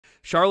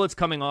Charlotte's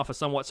coming off a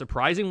somewhat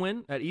surprising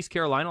win at East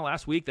Carolina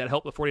last week that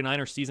helped the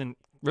 49ers season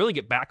really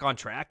get back on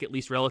track, at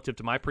least relative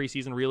to my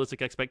preseason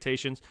realistic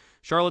expectations.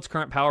 Charlotte's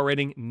current power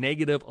rating,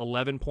 negative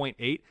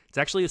 11.8. It's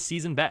actually a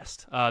season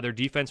best. Their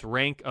defense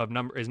rank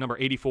is number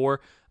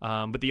 84,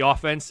 but the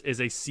offense is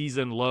a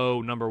season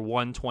low number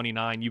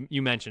 129.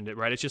 You mentioned it,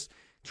 right? It's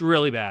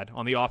really bad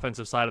on the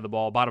offensive side of the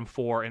ball, bottom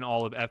 4 in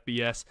all of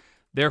FBS.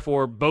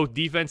 Therefore, both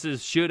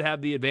defenses should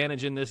have the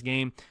advantage in this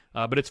game,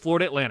 but it's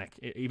Florida Atlantic.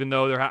 Even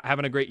though they're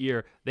having a great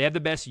year, they have the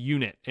best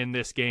unit in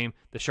this game.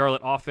 The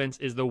Charlotte offense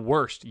is the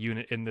worst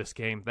unit in this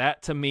game.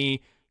 That, to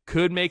me,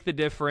 could make the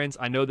difference.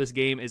 I know this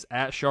game is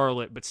at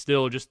Charlotte, but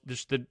still, just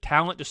the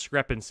talent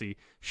discrepancy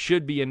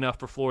should be enough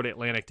for Florida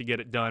Atlantic to get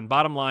it done.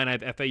 Bottom line, I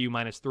have FAU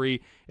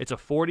 -3. It's a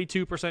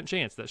 42%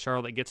 chance that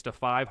Charlotte gets to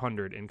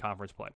 500 in conference play.